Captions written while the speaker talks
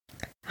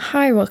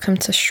Hi, welcome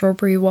to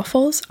Strawberry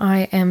Waffles.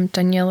 I am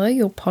Daniella,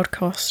 your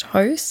podcast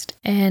host,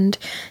 and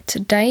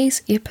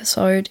today's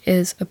episode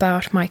is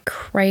about my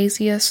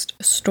craziest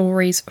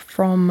stories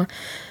from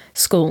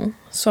school.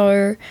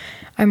 So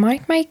I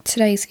might make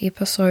today's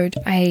episode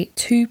a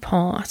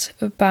two-part,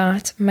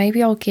 but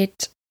maybe I'll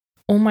get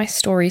all my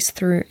stories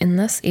through in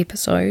this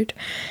episode.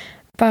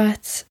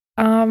 But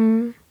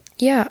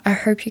yeah, I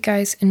hope you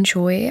guys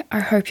enjoy. I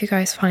hope you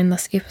guys find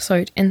this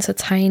episode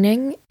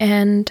entertaining,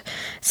 and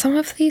some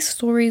of these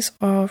stories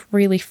are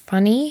really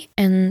funny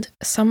and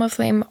some of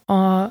them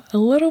are a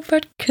little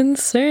bit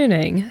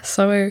concerning.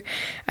 So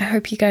I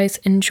hope you guys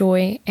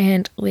enjoy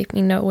and let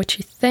me know what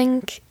you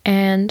think,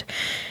 and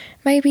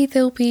maybe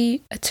there'll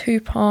be a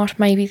two-part,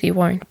 maybe there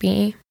won't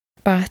be,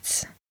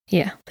 but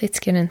yeah, let's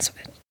get into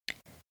it.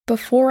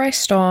 Before I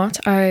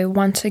start, I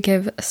want to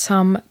give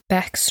some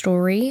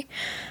backstory.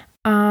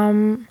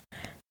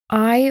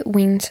 I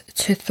went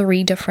to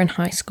 3 different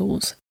high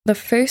schools. The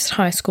first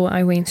high school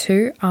I went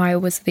to, I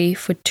was there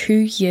for 2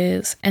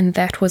 years, and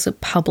that was a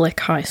public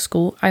high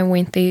school. I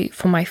went there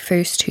for my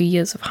first 2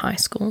 years of high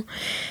school.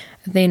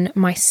 Then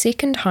my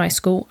second high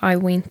school, I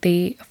went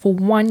there for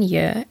 1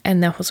 year,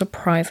 and that was a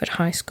private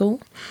high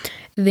school.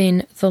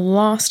 Then the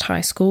last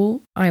high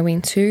school I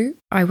went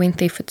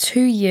there for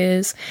 2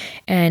 years,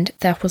 and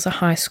that was a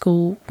high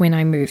school when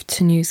I moved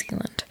to New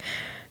Zealand.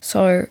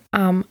 So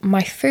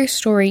my first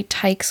story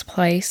takes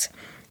place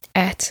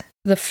at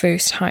the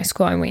first high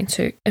school I went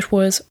to. It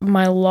was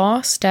my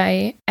last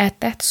day at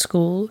that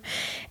school,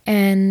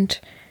 and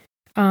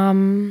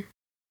to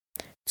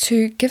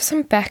give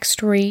some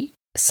backstory,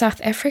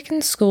 South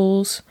African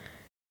schools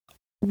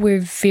were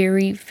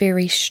very,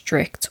 very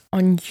strict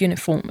on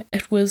uniform.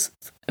 It was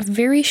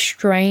very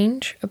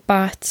strange,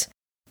 but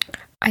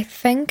I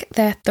think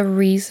that the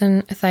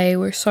reason they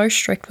were so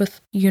strict with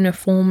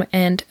uniform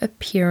and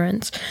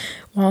appearance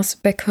was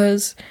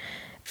because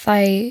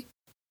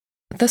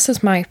this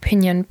is my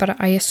opinion, but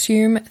I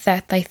assume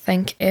that they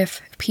think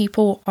if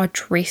people are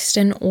dressed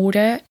in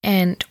order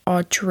and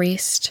are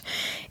dressed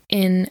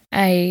in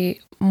a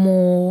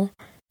more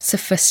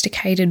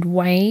sophisticated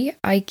way,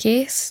 I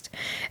guess,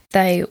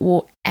 they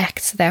will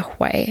act that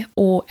way,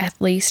 or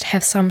at least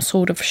have some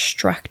sort of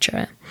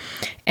structure.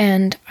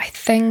 And I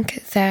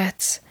think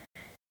that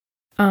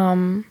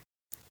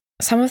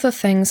some of the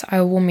things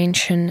I will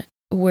mention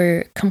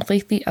were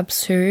completely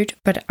absurd,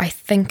 but I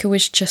think it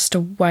was just a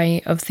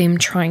way of them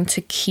trying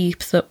to keep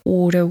the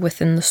order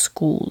within the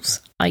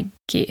schools, I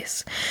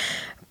guess.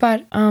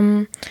 But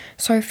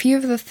so a few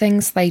of the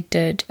things they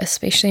did,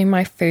 especially in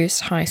my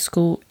first high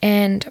school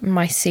and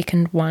my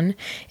second one,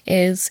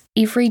 is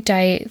every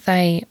day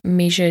they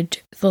measured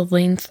the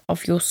length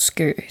of your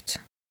skirt.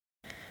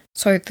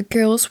 So the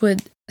girls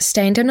would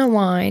stand in a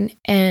line,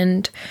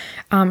 and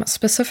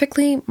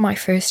specifically my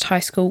first high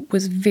school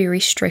was very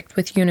strict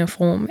with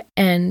uniform,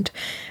 and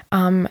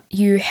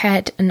you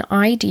had an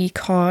ID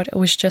card. It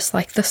was just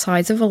like the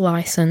size of a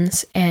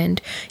license,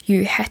 and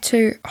you had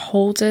to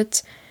hold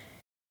it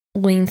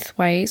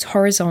lengthways,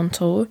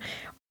 horizontal,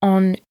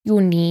 on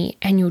your knee,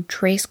 and your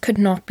dress could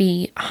not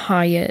be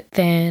higher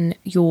than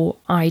your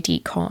ID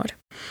card.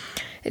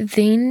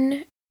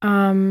 Then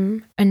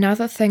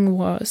another thing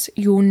was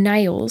your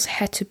nails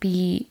had to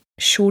be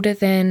shorter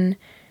than,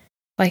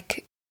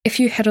 like, if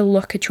you had a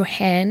look at your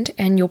hand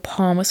and your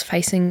palm was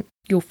facing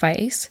your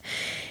face,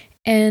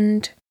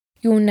 and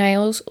your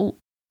nails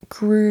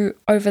grew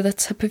over the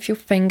tip of your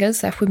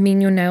fingers, that would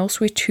mean your nails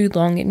were too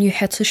long, and you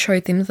had to show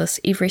them this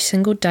every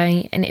single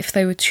day, and if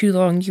they were too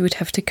long, you would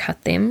have to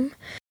cut them.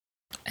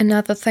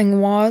 Another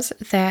thing was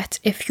that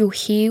if your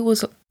hair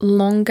was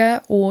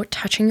longer or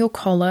touching your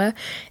collar,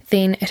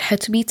 then it had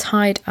to be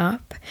tied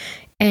up,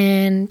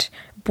 and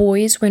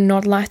boys were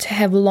not allowed to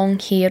have long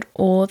hair,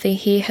 or their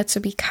hair had to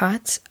be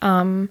cut.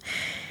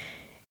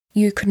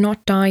 You could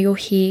not dye your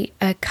hair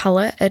a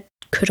colour. It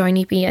could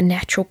only be a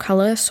natural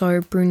colour,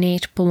 so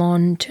brunette,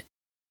 blonde,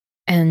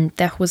 and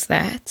that was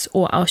that,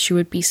 or else you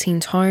would be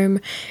sent home.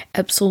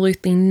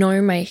 Absolutely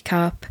no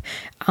makeup.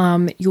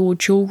 Your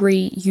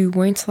jewellery, you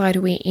weren't allowed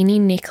to wear any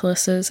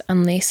necklaces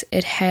unless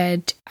it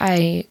had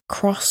a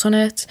cross on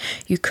it.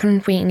 You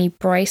couldn't wear any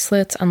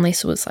bracelets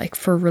unless it was like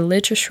for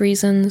religious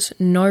reasons.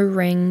 No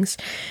rings.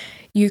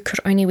 You could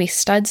only wear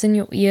studs in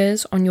your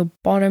ears, on your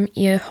bottom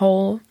ear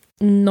hole.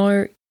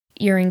 No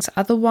earrings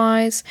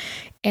otherwise,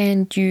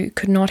 and you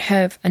could not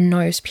have a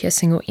nose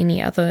piercing or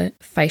any other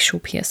facial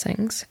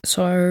piercings.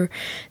 So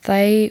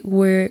they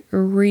were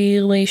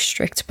really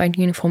strict about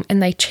uniform,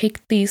 and they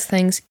checked these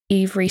things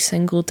every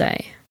single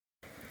day.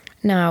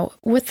 Now,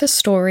 with the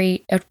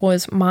story, it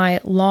was my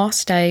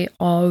last day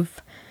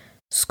of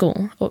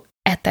school, or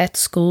at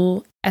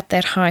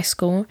that high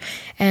school,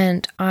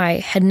 and I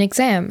had an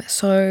exam.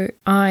 So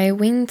I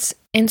went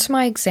into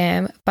my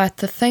exam, but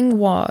the thing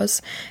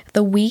was,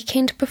 the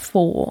weekend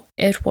before,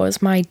 it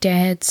was my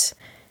dad's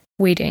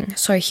wedding.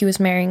 So he was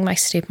marrying my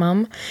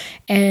stepmom,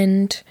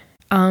 and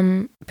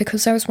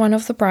because I was one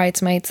of the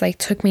bridesmaids, they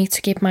took me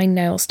to get my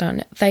nails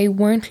done. They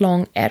weren't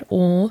long at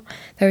all.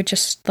 They were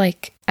just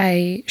like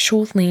a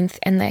short length,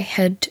 and they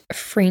had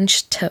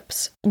French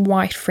tips,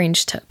 white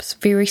French tips,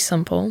 very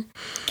simple.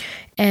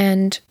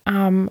 And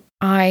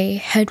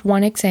I had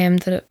one exam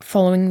the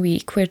following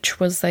week,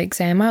 which was the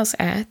exam I was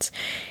at,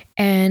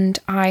 and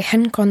I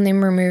hadn't gotten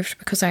them removed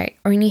because I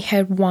only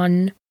had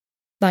one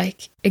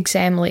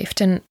exam left,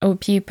 and it would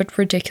be a bit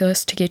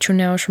ridiculous to get your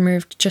nails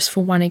removed just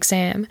for one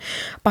exam.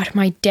 But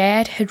my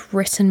dad had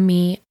written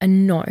me a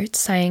note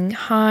saying,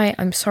 "Hi,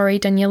 I'm sorry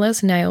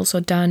Daniella's nails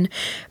are done,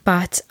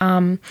 but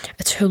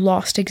it's her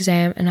last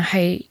exam, and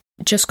I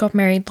just got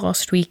married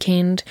last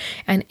weekend,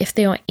 and if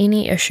there are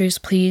any issues,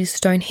 please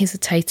don't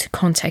hesitate to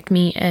contact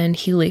me." And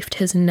he left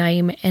his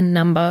name and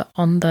number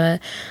on the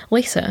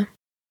letter.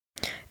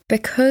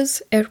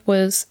 Because it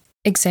was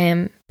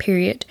exam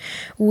period,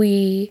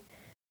 we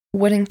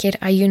wouldn't get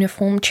our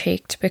uniform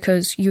checked,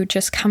 because you would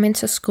just come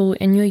into school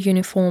in your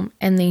uniform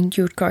and then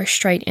you would go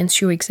straight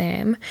into your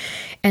exam,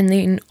 and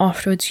then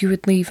afterwards you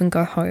would leave and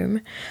go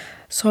home.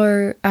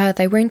 So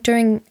they weren't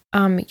doing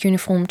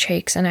uniform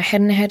checks, and I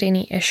hadn't had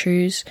any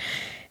issues.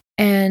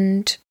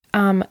 And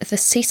the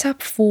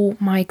setup for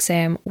my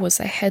exam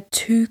was I had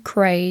 2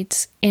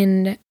 grades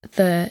in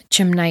the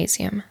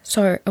gymnasium.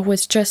 So it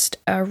was just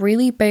a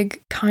really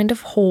big kind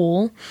of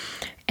hall,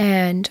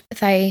 and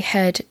they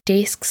had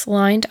desks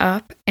lined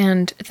up,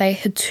 and they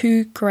had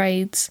 2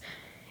 grades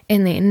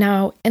in there.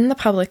 Now, in the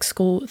public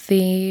school,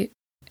 there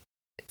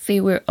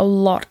were a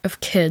lot of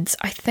kids.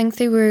 I think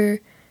there were,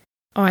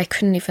 I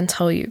couldn't even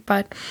tell you,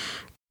 but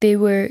there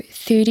were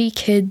 30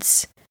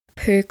 kids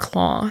per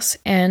class,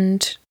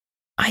 and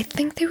I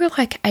think there were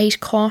 8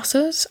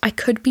 classes. I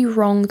could be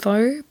wrong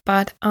though,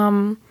 but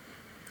I'm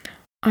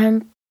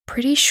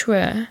pretty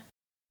sure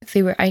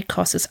there were 8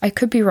 classes. I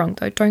could be wrong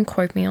though, don't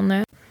quote me on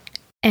that.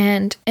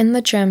 And in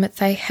the gym,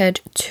 they had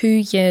 2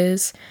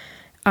 years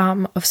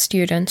of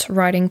students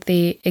writing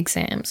their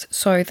exams.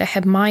 So they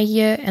had my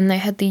year and they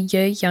had the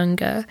year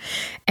younger,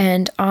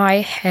 and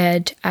I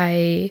had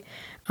a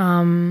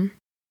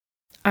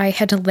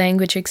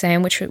language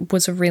exam, which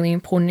was a really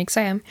important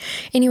exam.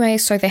 Anyway,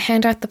 so they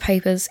hand out the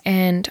papers,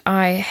 and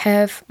I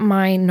have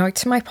my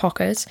notes in my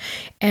pocket,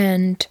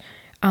 and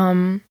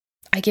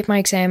I get my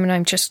exam, and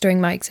I'm just doing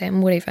my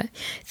exam, whatever.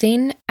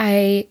 Then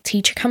a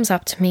teacher comes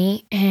up to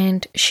me,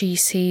 and she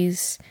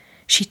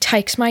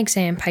takes my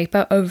exam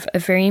paper of a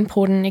very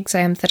important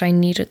exam that I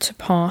needed to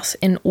pass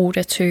in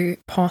order to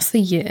pass the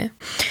year.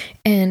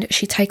 And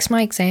she takes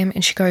my exam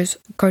and she goes,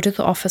 "Go to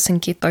the office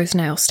and get those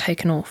nails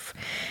taken off."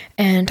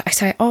 And I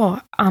say,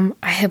 "Oh,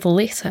 I have a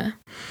letter."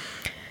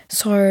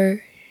 So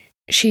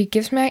she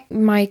gives me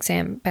my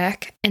exam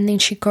back, and then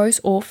she goes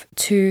off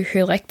to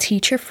her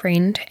teacher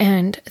friend,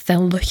 and they're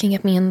looking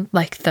at me and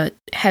they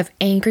have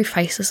angry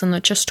faces and they're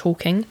just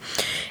talking.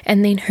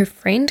 And then her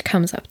friend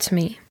comes up to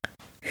me,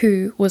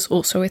 who was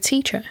also a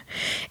teacher,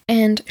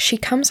 and she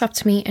comes up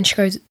to me and she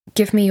goes,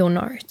 "Give me your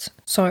note."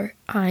 So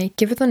I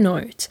give her the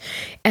note,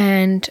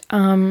 and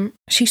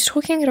she's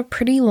talking at a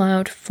pretty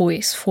loud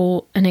voice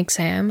for an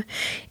exam,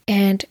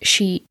 and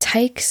she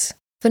takes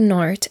the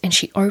note and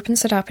she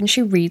opens it up and she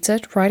reads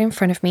it right in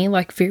front of me,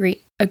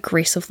 very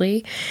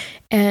aggressively.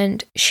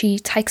 And she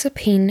takes a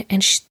pen,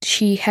 and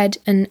she had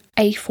an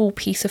A4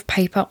 piece of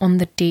paper on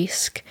the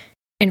desk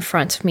in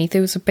front of me.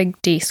 There was a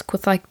big desk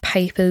with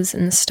papers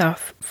and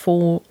stuff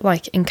for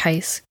in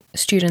case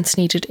students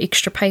needed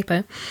extra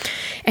paper.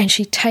 And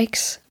she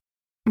takes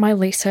my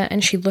letter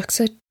and she looks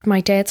at my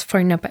dad's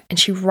phone number, and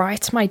she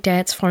writes my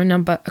dad's phone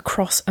number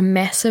across a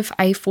massive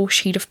A4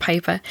 sheet of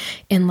paper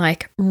in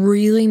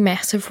really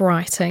massive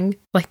writing,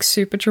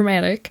 super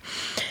dramatic.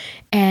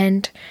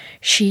 And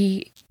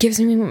she gives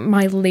me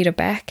my letter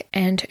back,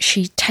 and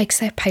she takes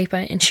that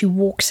paper and she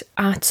walks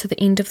out to the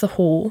end of the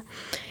hall.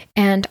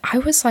 And I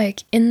was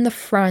in the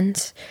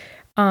front,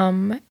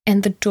 and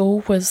the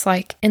door was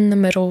in the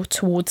middle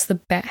towards the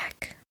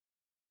back.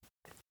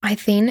 I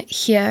then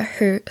hear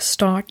her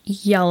start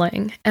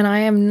yelling, and I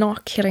am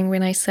not kidding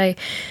when I say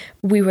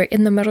we were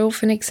in the middle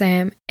of an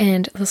exam,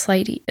 and this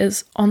lady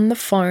is on the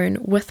phone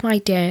with my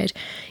dad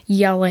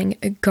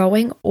yelling,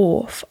 going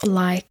off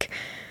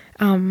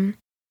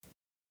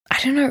I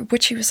don't know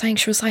what she was saying.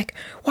 She was like,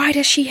 "Why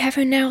does she have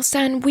her nails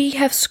done? We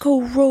have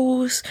school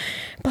rules,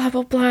 blah,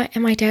 blah, blah."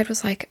 And my dad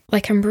was like,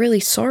 "I'm really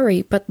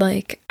sorry, but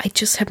I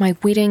just had my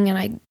wedding,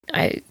 and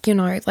I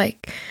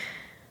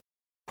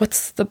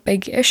what's the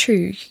big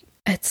issue?"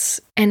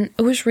 And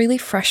it was really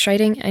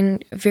frustrating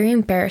and very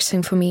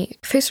embarrassing for me.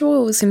 First of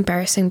all, it was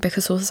embarrassing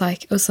because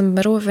it was the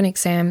middle of an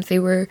exam.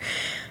 There were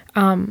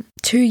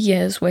 2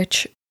 years,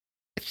 which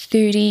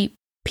 30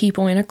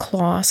 people in a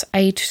class,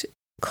 8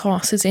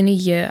 classes in a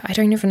year. I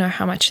don't even know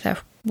how much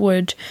that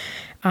would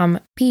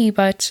be,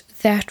 but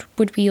that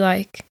would be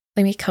let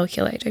me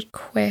calculate it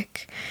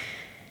quick.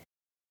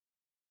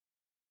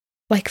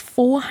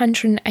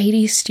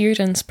 480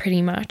 students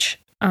pretty much,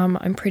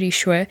 I'm pretty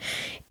sure,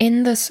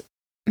 in this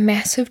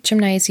massive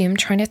gymnasium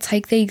trying to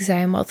take the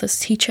exam while this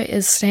teacher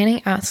is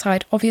standing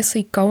outside,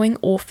 obviously going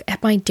off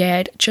at my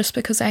dad just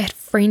because I had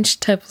French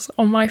tips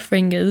on my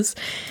fingers.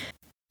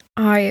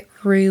 I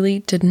really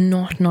did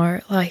not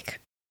know, like,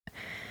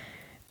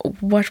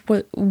 what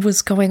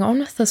was going on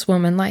with this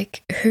woman.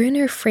 Like, her and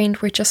her friend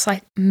were just,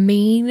 like,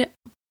 mean,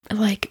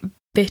 like,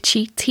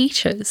 bitchy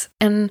teachers.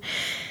 And,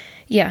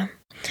 yeah.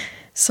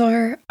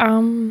 So,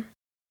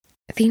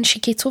 then she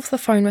gets off the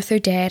phone with her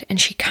dad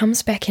and she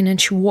comes back in and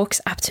she walks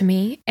up to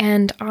me,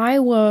 and I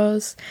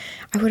would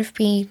have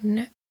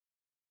been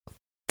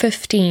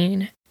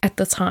 15 at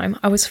the time.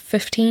 I was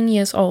 15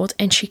 years old,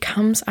 and she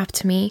comes up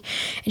to me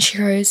and she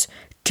goes,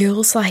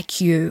 "Girls like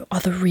you are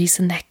the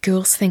reason that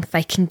girls think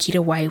they can get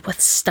away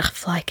with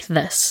stuff like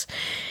this."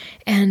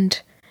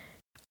 And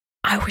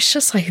I was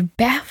just like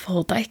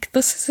baffled, like,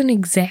 this is an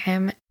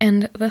exam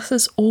and this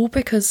is all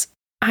because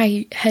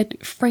I had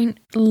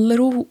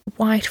little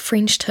white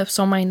French tips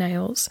on my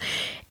nails,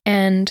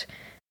 and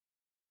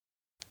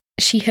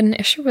she had an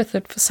issue with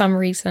it for some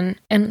reason,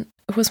 and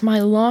it was my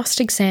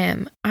last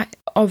exam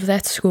of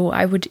that school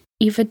I would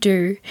ever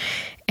do,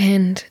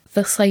 and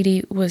this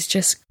lady was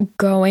just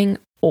going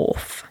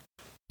off,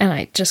 and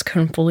I just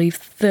couldn't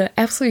believe the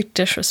absolute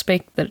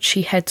disrespect that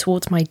she had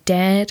towards my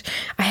dad.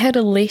 I had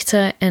a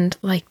letter, and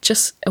like,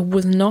 just, it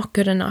was not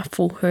good enough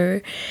for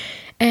her.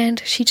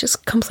 And she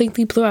just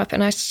completely blew up,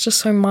 and I was just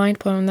so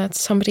mind-blown that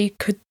somebody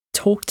could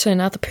talk to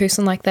another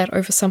person like that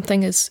over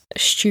something as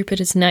stupid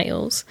as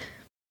nails.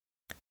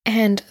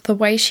 And the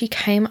way she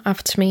came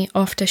up to me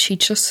after she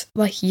just,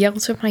 like,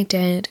 yelled at my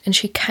dad, and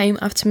she came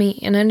up to me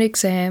in an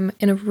exam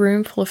in a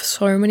room full of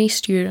so many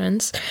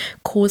students,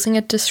 causing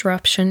a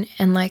disruption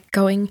and, like,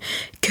 going,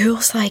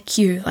 "Girls like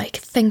you, like,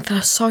 think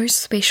they're so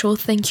special,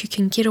 think you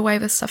can get away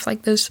with stuff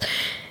like this."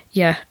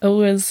 Yeah, it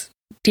was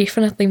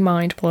definitely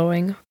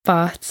mind-blowing,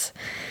 but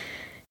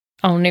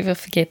I'll never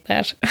forget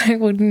that. I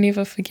would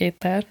never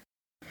forget that.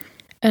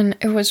 And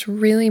it was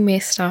really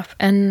messed up,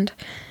 and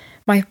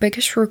my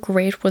biggest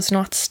regret was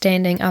not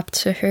standing up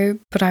to her,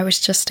 but I was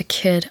just a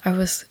kid. I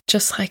was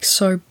just, like,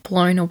 so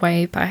blown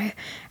away by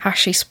how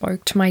she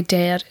spoke to my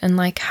dad, and,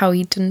 like, how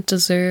he didn't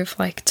deserve,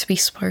 like, to be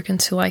spoken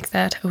to like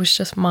that. It was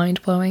just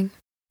mind-blowing.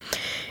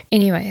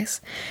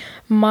 Anyways,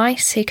 my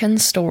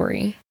second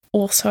story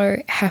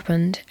also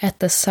happened at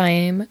the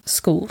same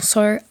school.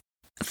 So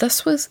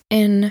this was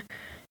in,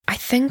 I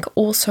think,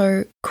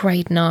 also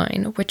grade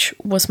 9, which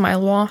was my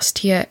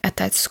last year at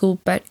that school,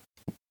 but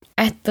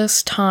at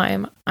this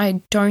time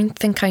I don't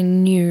think I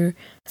knew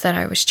that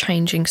I was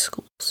changing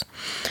schools.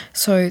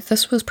 So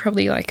this was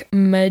probably like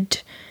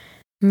mid-year,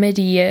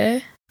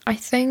 I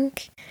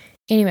think.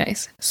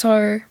 Anyways,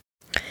 so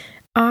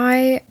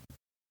I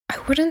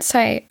wouldn't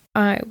say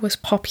I was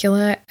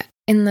popular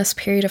in this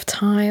period of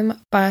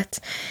time, but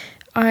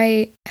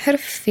I had a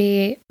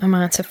fair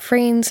amount of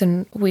friends,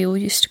 and we all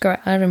used to go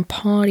out and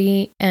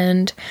party,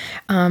 and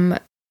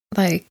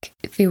like,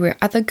 there were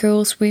other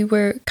girls we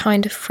were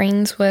kind of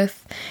friends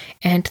with,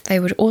 and they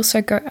would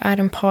also go out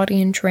and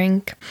party and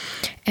drink.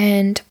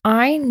 And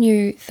I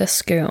knew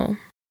this girl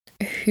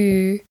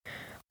who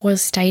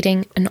was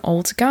dating an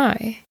older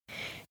guy,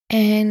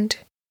 and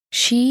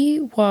she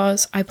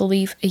was, I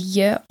believe, a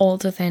year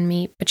older than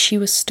me, but she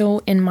was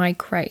still in my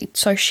grade.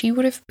 So she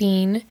would have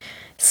been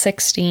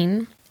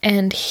 16,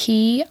 and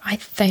he, I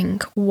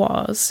think,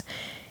 was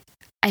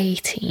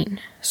 18.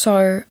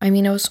 So, I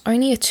mean, it was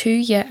only a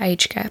 2-year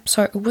age gap,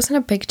 so it wasn't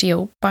a big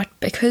deal. But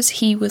because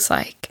he was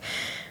like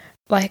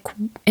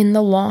in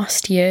the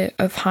last year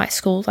of high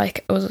school,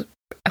 like, it was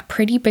a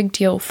pretty big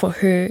deal for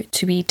her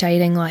to be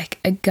dating, like,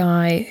 a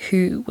guy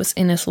who was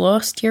in his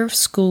last year of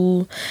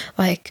school.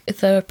 Like,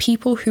 the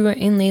people who were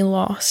in their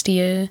last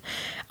year,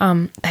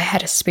 they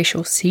had a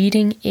special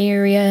seating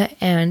area,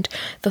 and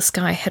this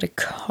guy had a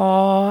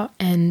car,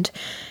 and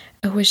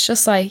it was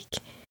just like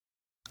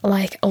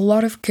a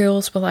lot of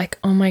girls were like,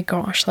 "Oh my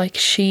gosh, like,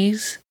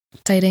 she's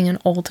dating an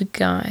older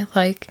guy."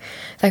 Like,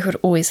 they would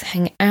always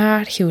hang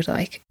out, he would,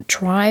 like,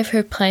 drive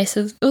her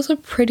places. It was a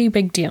pretty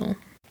big deal.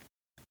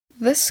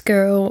 This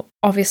girl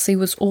obviously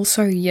was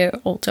also a year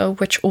older,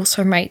 which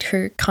also made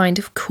her kind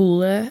of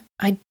cooler.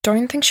 I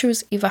don't think she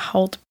was ever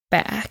held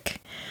back.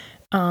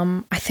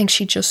 I think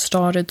she just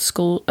started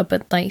school a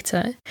bit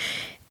later.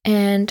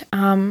 And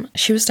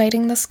she was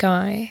dating this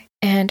guy,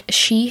 and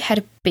she had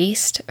a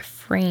best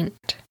friend.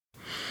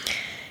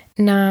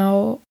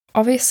 Now,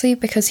 obviously,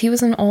 because he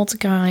was an older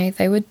guy,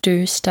 they would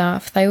do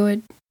stuff. They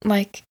would,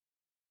 like,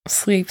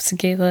 sleep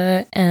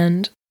together,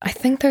 and I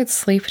think they would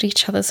sleep at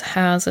each other's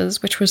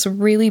houses, which was a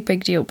really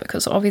big deal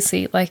because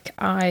obviously, like,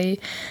 I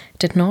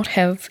did not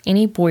have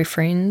any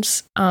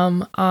boyfriends.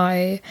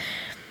 I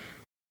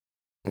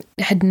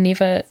had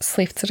never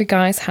slept at a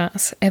guy's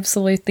house.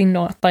 Absolutely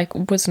not. Like,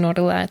 was not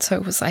allowed. So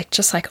it was like,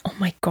 just like, oh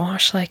my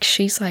gosh, like,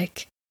 she's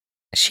like,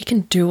 she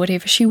can do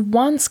whatever she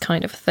wants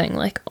kind of thing.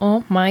 Like,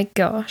 oh my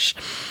gosh.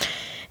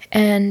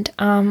 And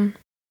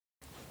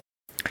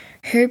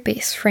her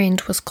best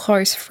friend was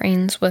close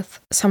friends with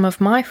some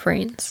of my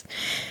friends.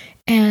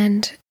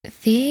 And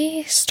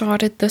there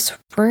started this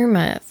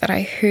rumor that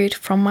I heard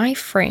from my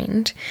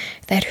friend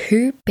that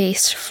her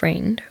best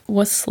friend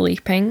was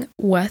sleeping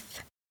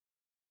with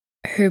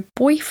her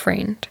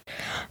boyfriend,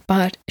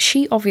 but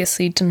she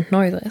obviously didn't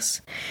know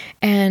this.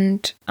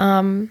 And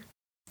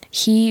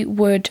he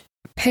would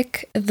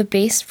pick the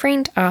best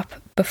friend up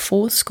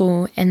before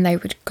school, and they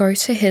would go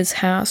to his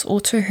house or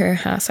to her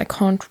house, I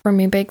can't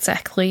remember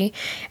exactly,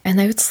 and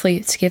they would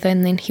sleep together,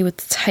 and then he would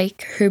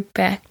take her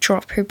back,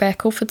 drop her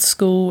back off at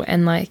school,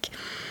 and like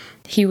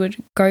he would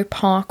go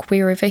park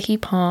wherever he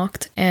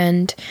parked,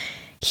 and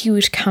he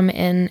would come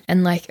in,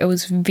 and like it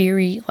was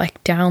very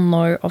like down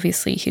low.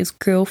 Obviously his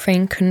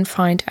girlfriend couldn't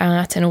find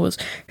out, and it was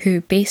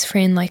her best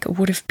friend. Like it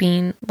would have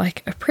been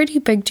like a pretty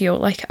big deal,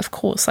 like of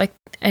course, like,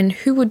 and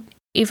who would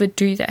ever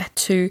do that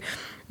to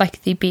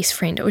like their best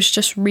friend? It was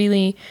just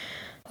really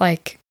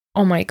like,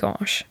 oh my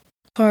gosh.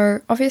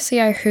 So obviously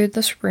I heard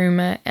this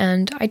rumor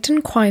and I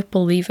didn't quite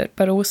believe it,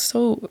 but it was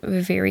still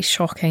very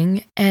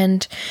shocking.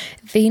 And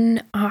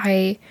then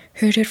I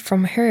heard it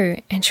from her,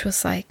 and she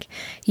was like,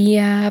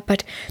 yeah,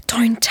 but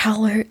don't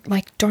tell her,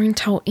 like don't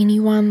tell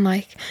anyone,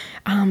 like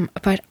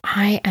but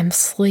I am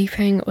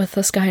sleeping with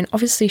this guy. And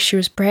obviously she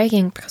was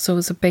bragging because it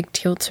was a big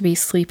deal to be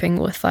sleeping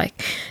with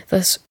like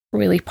this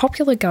really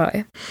popular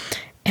guy.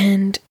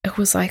 And it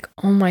was like,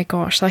 oh my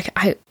gosh, like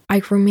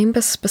I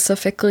remember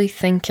specifically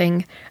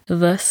thinking,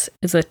 this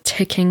is a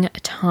ticking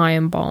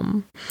time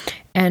bomb.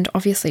 And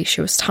obviously she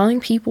was telling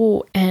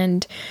people,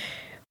 and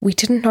we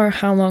didn't know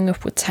how long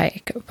it would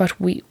take, but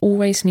we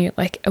always knew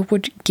like it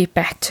would get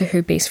back to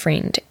her best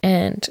friend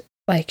and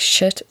like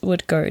shit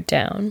would go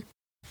down.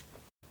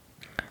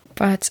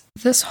 But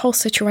this whole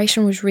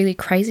situation was really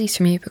crazy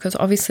to me because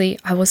obviously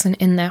I wasn't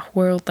in that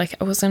world. Like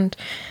I wasn't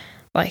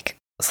like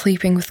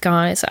sleeping with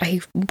guys. I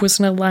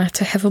wasn't allowed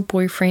to have a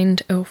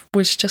boyfriend. It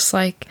was just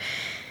like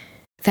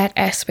that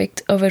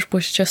aspect of it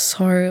was just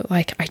so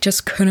like I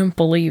just couldn't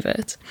believe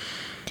it.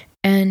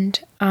 And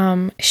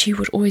she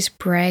would always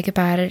brag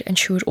about it, and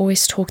she would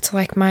always talk to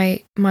like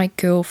my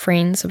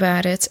girlfriends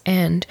about it,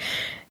 and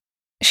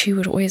she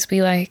would always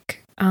be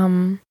like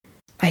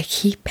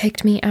he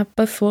picked me up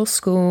before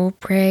school,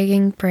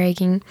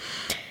 bragging.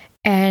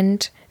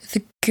 And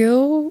the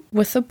girl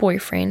with a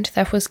boyfriend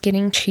that was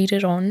getting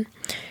cheated on,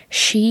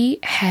 she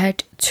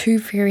had two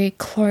very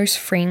close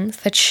friends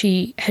that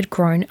she had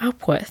grown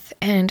up with,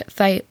 and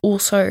they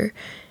also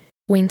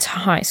went to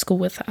high school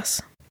with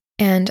us.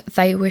 And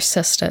they were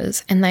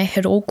sisters, and they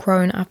had all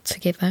grown up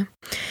together.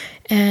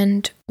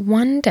 And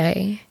one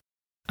day,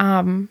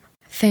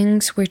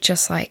 things were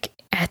just like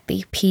at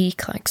their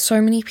peak, like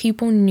so many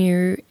people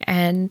knew,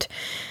 and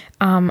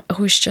it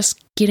was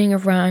just getting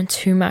around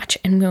too much,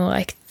 and we were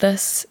like,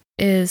 this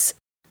is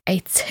a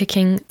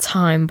ticking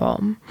time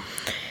bomb.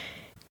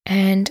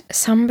 And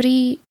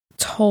somebody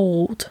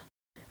told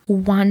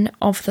one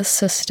of the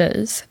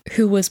sisters,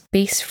 who was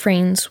best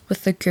friends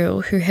with the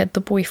girl who had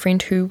the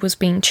boyfriend who was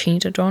being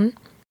cheated on,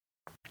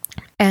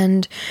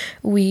 and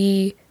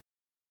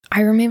I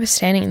remember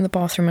standing in the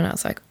bathroom and I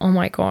was like, oh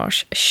my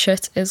gosh,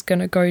 shit is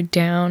gonna go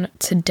down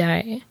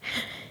today.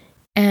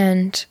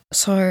 And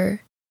so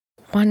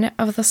one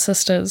of the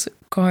sisters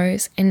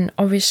goes, and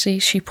obviously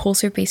she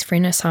pulls her best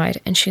friend aside,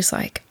 and she's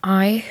like,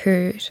 I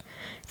heard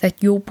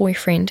that your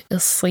boyfriend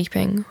is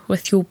sleeping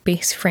with your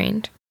best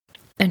friend.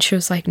 And she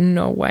was like,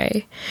 no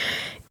way.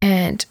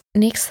 And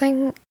next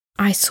thing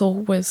I saw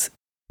was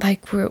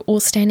like we were all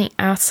standing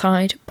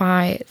outside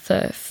by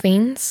the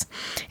fence,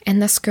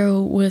 and this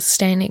girl was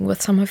standing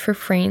with some of her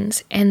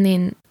friends, and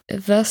then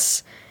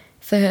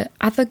the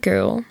other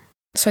girl,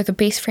 so the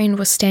best friend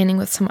was standing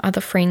with some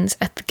other friends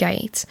at the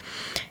gate,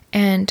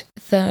 and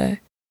the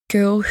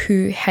girl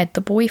who had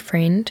the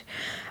boyfriend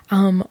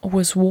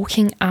was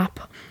walking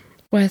up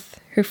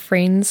with her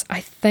friends. I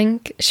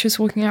think she was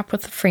walking up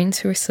with the friends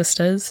who were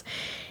sisters,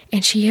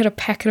 and she had a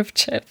packet of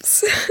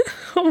chips.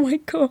 Oh my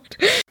god.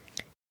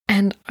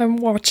 And I'm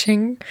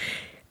watching,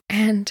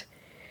 and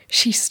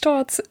she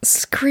starts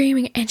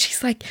screaming, and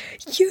she's like,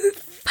 you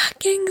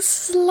fucking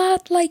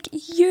slut, like,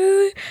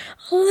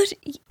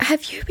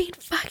 have you been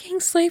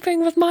fucking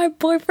sleeping with my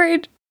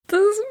boyfriend?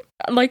 This,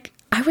 like,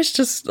 I was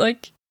just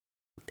like,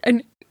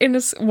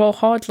 well,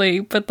 hardly,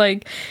 but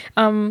like,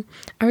 I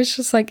was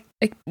just like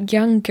a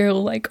young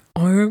girl, like,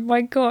 oh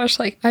my gosh,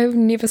 like, I've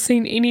never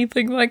seen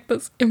anything like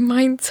this in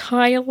my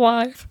entire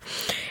life.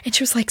 And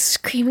she was like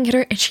screaming at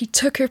her, and she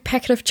took her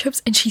packet of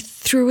chips and she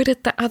threw it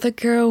at the other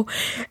girl,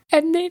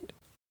 and then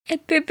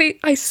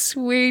I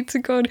swear to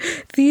God,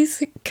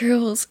 these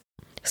girls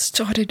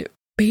started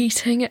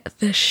beating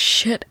the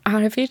shit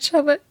out of each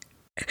other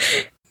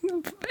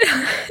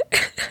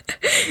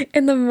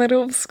in the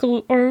middle of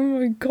school. Oh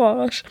my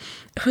gosh,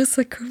 it was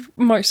like the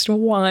most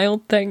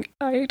wild thing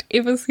I'd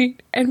ever seen,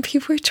 and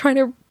people were trying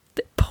to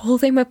pull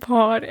them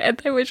apart, and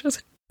they were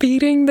just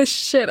beating the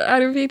shit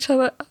out of each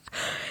other.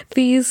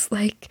 These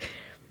like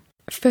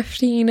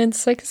 15 and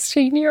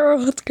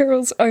 16-year-old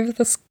girls over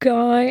this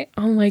guy.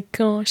 Oh my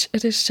gosh,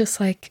 it is just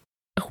like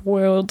a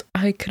world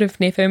I could have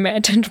never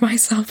imagined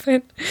myself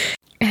in.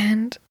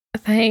 And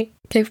they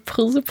they've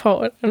pulled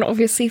apart, and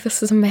obviously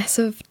this is a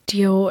massive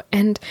deal.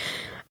 And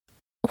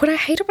what I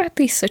hate about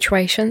these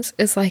situations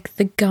is, like,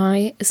 the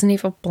guy is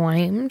never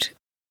blamed.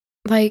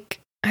 Like,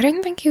 I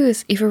don't think he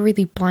was ever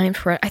really blamed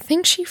for it. I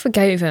think she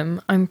forgave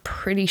him, I'm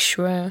pretty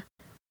sure.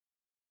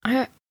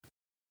 I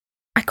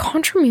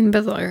can't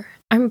remember though.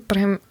 I'm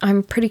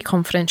pretty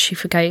confident she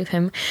forgave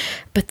him.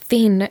 But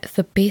then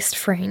the best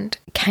friend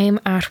came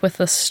out with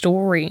a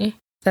story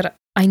that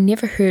I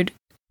never heard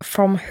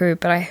from her,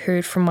 but I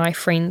heard from my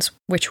friends,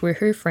 which were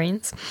her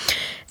friends,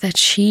 that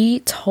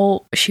she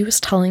was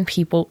telling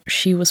people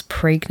she was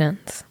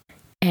pregnant.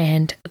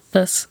 And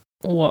this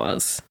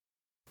was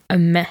a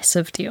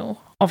massive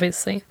deal,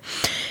 obviously.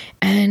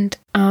 And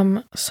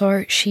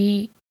so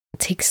she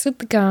texted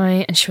the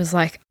guy and she was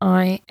like,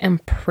 I am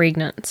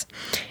pregnant.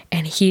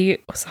 And he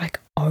was like,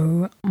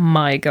 oh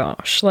my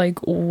gosh, like,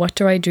 what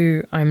do I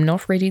do? I'm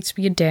not ready to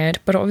be a dad.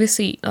 But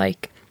obviously,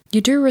 like,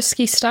 you do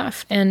risky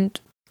stuff and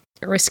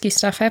risky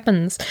stuff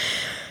happens.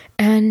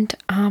 And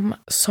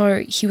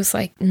so he was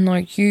like,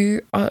 no,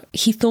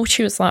 he thought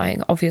she was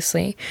lying,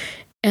 obviously.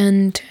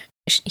 And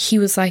he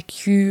was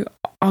like, you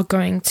are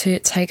going to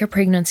take a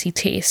pregnancy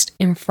test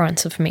in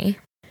front of me.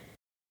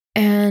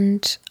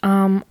 And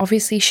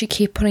obviously she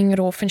kept putting it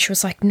off, and she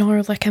was like,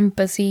 no, like, I'm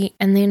busy.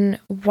 And then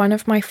one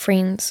of my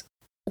friends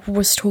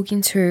was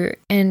talking to her,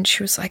 and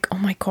she was like, oh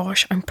my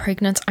gosh, I'm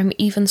pregnant. I'm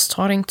even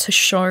starting to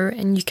show,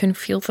 and you can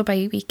feel the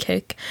baby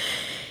kick.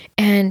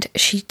 And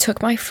she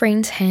took my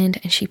friend's hand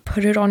and she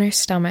put it on her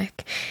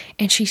stomach,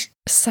 and she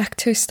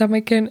sucked her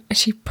stomach in, and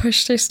she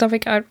pushed her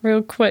stomach out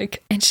real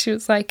quick. And she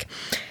was like,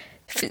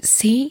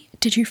 see,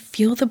 did you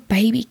feel the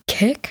baby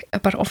kick?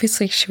 But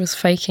obviously she was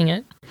faking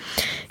it,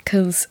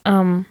 because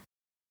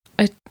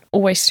it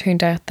always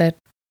turned out that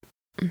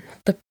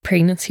the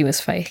pregnancy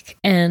was fake.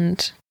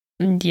 And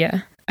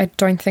yeah, I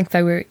don't think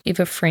they were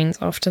ever friends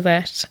after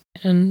that.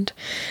 And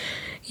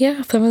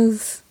yeah, that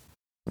was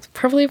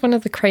probably one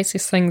of the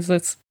craziest things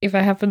that's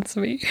ever happened to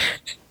me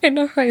in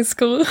a high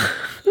school.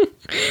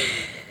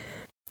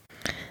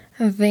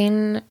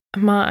 Then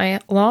my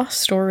last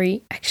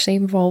story actually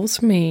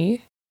involves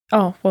me.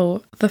 Oh,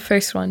 well, the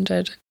first one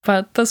did,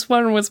 but this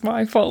one was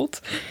my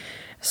fault.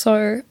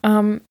 So,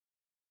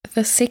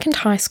 the second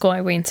high school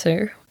I went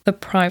to, the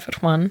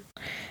private one,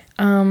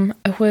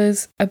 it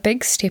was a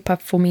big step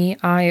up for me.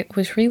 I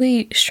was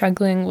really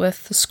struggling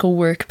with the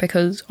schoolwork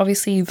because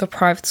obviously the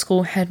private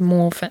school had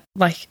more of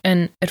like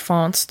an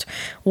advanced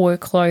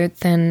workload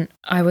than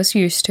I was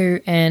used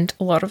to, and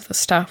a lot of the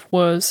stuff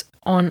was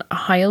on a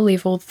higher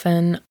level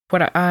than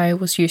what I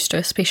was used to,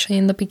 especially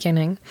in the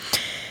beginning.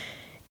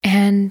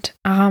 And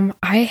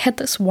I had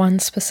this one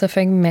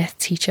specific math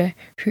teacher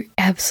who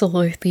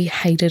absolutely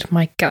hated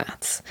my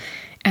guts.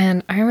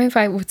 And I remember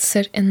I would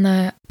sit in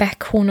the back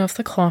corner of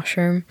the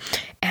classroom,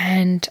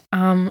 and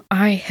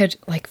I had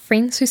like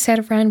friends who sat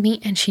around me,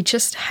 and she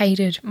just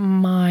hated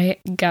my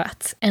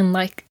guts. And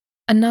like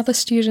another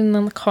student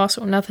in the class,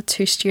 or another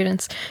two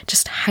students,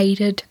 just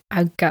hated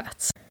our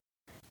guts.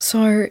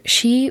 So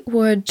she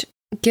would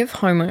give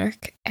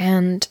homework,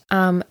 and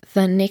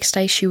the next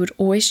day she would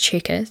always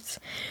check it.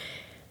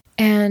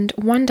 And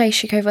one day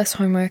she gave us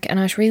homework, and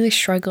I was really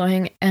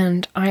struggling,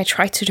 and I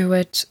tried to do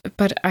it,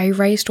 but I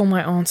erased all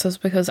my answers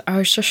because I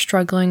was just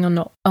struggling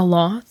a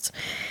lot.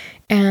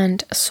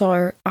 And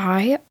so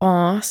I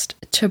asked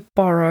to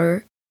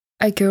borrow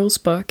a girl's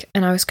book,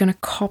 and I was going to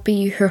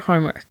copy her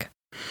homework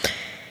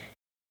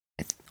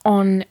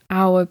on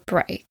our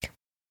break.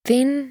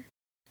 Then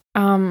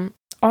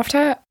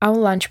after our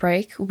lunch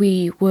break,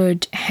 we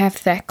would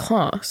have that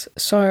class.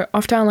 So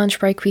after our lunch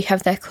break, we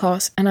have that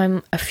class, and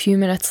I'm a few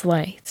minutes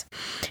late.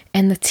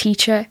 And the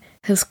teacher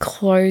has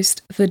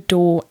closed the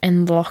door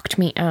and locked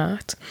me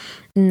out.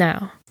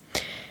 Now,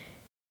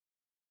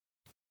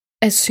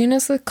 as soon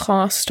as the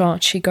class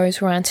starts, she goes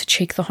around to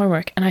check the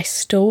homework, and I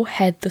still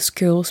had this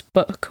girl's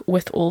book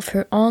with all of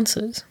her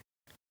answers.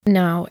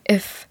 Now,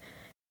 if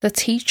the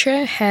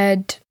teacher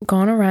had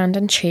gone around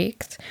and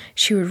checked,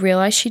 she would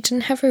realize she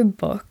didn't have her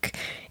book,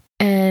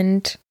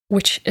 and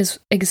which is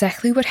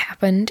exactly what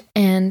happened.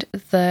 And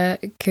the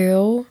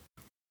girl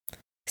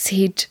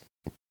said,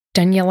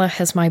 Daniella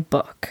has my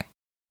book.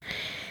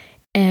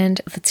 And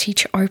the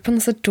teacher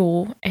opens the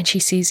door, and she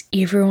sees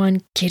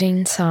everyone get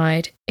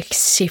inside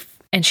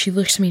and she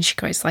looks at me and she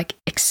goes like,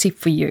 except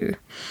for you.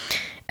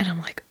 And I'm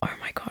like, oh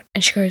my God.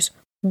 And she goes,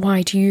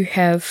 why do you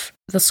have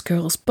this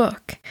girl's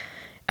book?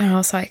 And I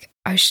was like,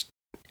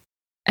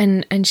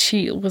 and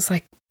she was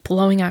like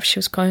blowing up. She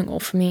was going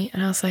off for me.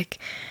 And I was like,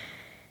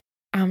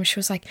 she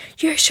was like,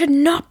 you should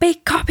not be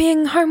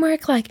copying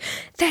homework. Like,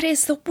 that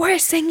is the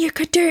worst thing you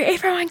could do.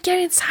 Everyone get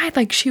inside.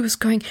 Like, she was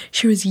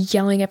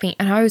yelling at me.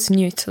 And I was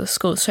new to the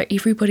school. So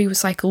everybody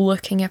was like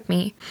looking at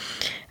me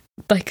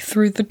like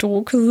through the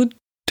door, because the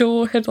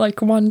door had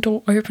like one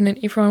door open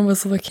and everyone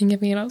was looking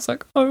at me. And I was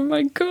like, oh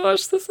my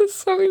gosh, this is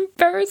so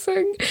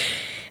embarrassing.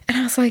 And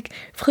I was like,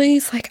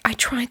 please, like, I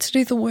tried to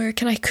do the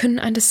work and I couldn't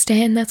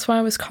understand. That's why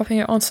I was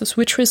copying her answers,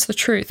 which was the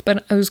truth.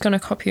 But I was going to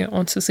copy her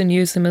answers and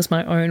use them as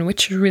my own,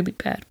 which is really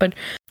bad. But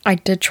I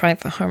did try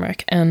the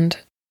homework, and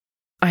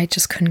I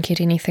just couldn't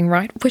get anything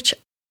right, which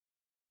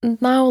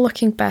now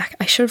looking back,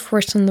 I should have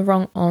written the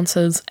wrong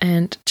answers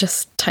and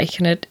just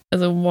taken it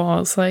as it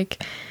was,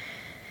 like,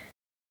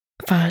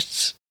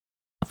 but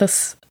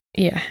this,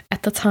 yeah,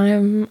 at the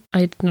time,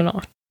 I did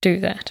not do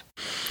that.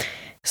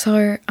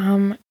 So,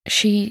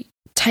 she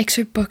takes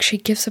her book, she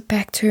gives it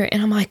back to her,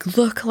 and I'm like,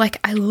 look, like,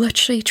 I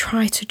literally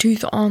tried to do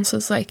the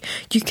answers, like,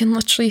 you can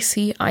literally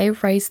see I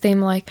erased them,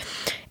 like,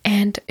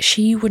 and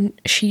she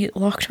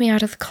locked me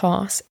out of the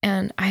class,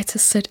 and I had to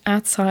sit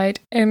outside,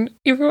 and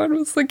everyone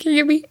was looking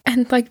at me,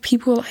 and, like,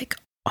 people were like,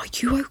 are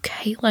you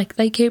okay? Like,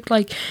 they kept,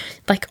 like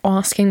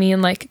asking me,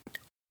 and, like,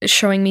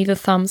 showing me the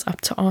thumbs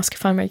up to ask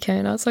if I'm okay,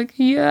 and I was like,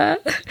 yeah.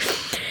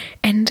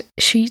 And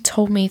she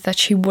told me that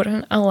she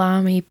wouldn't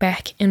allow me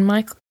back in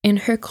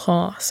her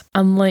class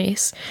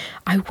unless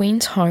I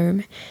went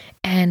home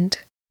and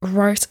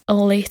wrote a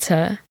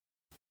letter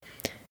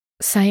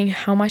saying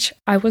how much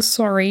I was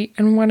sorry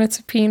and wanted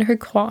to be in her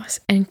class,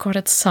 and got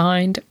it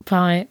signed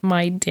by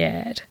my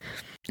dad.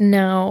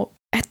 Now,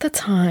 at the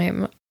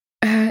time,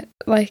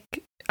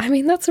 like, I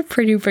mean, that's a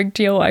pretty big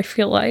deal, I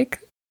feel like.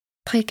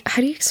 Like,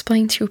 how do you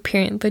explain to your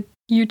parent that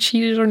you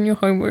cheated on your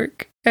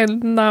homework,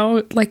 and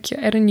now, like, you're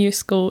at a new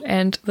school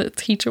and the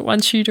teacher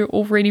wants you to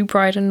already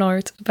write a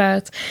note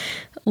about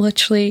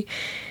literally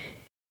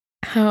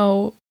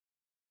how,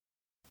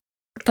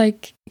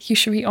 like, you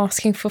should be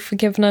asking for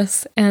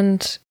forgiveness,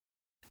 and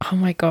oh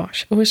my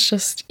gosh, it was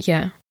just,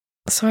 yeah.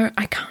 So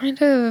I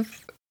kind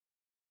of,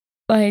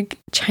 like,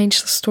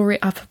 changed the story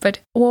up a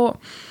bit, or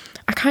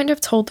I kind of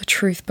told the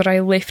truth, but I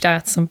left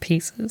out some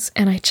pieces,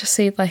 and I just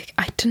said, like,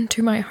 I didn't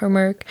do my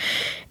homework,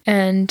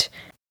 and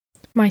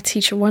my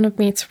teacher wanted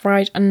me to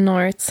write a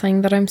note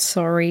saying that I'm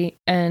sorry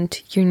and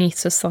you need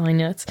to sign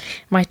it.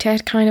 My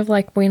dad kind of,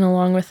 like, went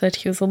along with it.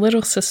 He was a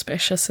little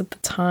suspicious at the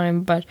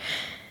time, but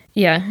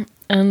yeah,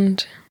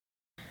 and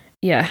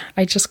yeah,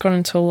 I just got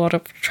into a lot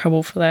of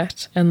trouble for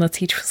that, and the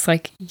teacher was,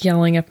 like,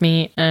 yelling at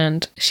me,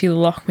 and she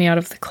locked me out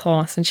of the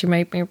class, and she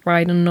made me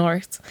write a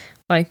note,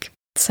 like,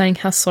 saying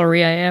how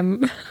sorry I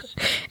am,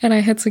 and I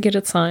had to get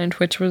it signed,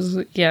 which was,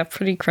 yeah,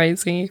 pretty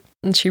crazy,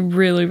 and she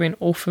really went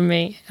all for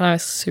me, and I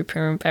was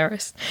super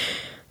embarrassed.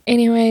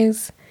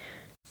 Anyways,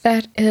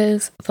 that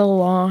is the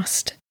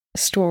last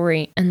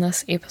story in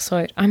this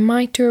episode. I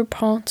might do a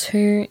part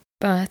 2,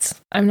 but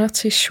I'm not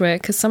too sure,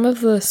 because some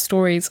of the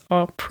stories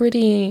are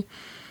pretty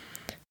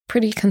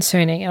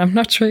concerning, and I'm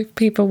not sure if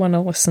people want to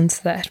listen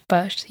to that,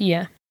 but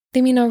yeah.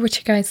 Let me know what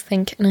you guys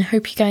think, and I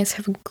hope you guys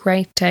have a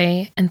great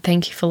day, and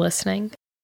thank you for listening.